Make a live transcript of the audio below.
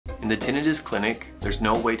the tinnitus clinic, there's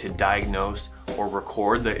no way to diagnose or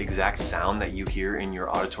record the exact sound that you hear in your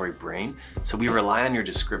auditory brain, so we rely on your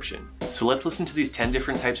description. So let's listen to these 10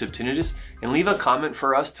 different types of tinnitus and leave a comment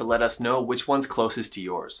for us to let us know which one's closest to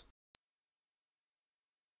yours.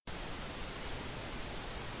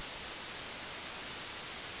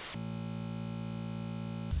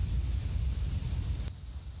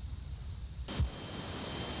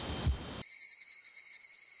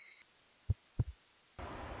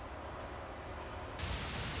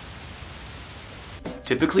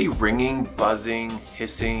 Typically, ringing, buzzing,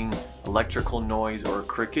 hissing, electrical noise, or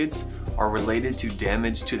crickets are related to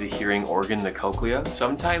damage to the hearing organ, the cochlea.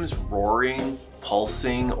 Sometimes roaring,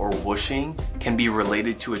 pulsing, or whooshing can be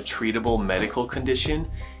related to a treatable medical condition.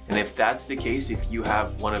 And if that's the case, if you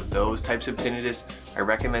have one of those types of tinnitus, I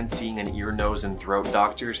recommend seeing an ear, nose, and throat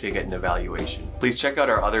doctor to get an evaluation. Please check out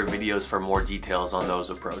our other videos for more details on those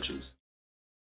approaches.